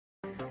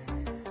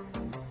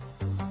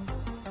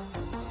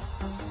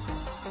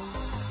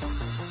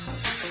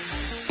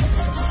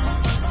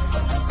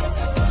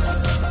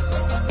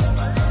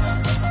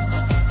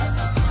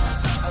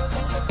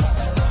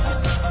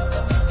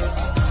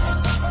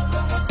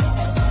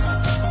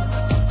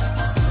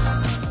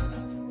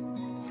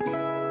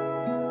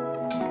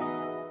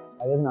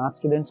art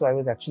student, so I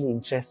was actually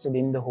interested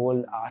in the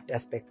whole art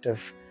aspect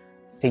of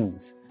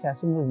things.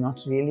 Fashion was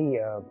not really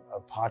a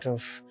part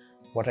of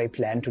what I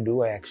planned to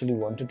do. I actually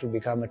wanted to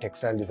become a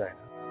textile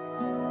designer.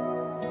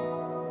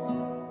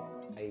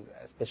 I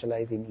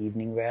specialize in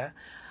evening wear.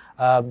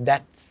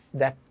 That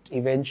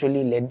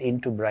eventually led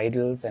into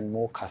bridals and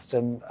more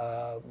custom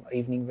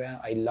evening wear.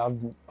 I love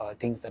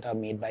things that are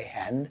made by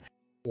hand.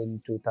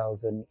 In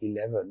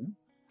 2011,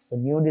 for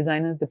new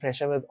designers, the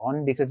pressure was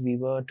on because we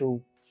were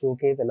to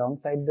showcase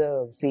alongside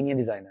the senior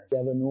designers.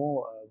 There were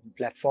no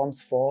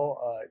platforms for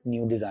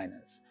new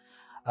designers.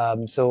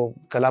 So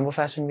Colombo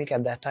Fashion Week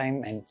at that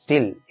time, and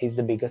still, is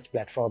the biggest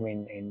platform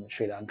in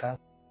Sri Lanka.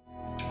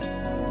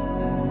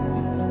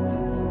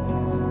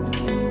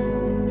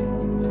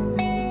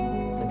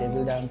 The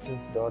devil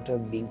dancer's daughter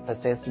being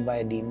possessed by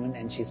a demon,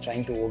 and she's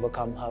trying to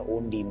overcome her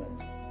own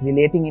demons.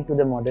 Relating it to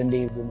the modern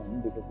day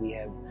woman, because we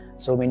have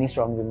so many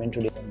strong women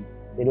today, and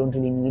they don't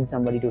really need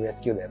somebody to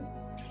rescue them.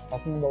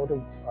 Talking about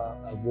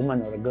a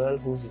woman or a girl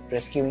who's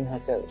rescuing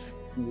herself.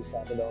 We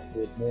started off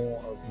with more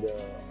of the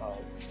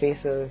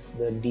faces,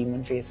 the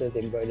demon faces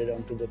embroidered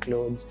onto the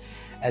clothes,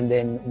 and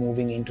then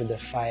moving into the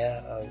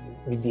fire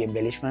with the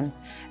embellishments.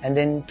 And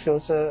then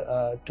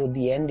closer to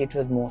the end, it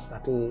was more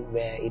subtle,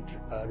 where it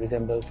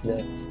resembles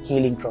the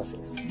healing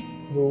process.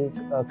 Through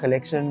a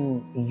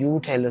collection,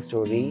 you tell a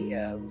story,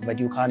 but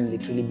you can't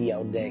literally be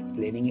out there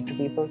explaining it to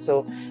people.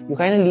 So you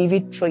kind of leave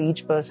it for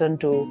each person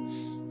to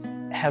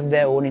have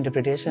their own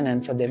interpretation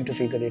and for them to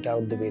figure it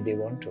out the way they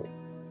want to.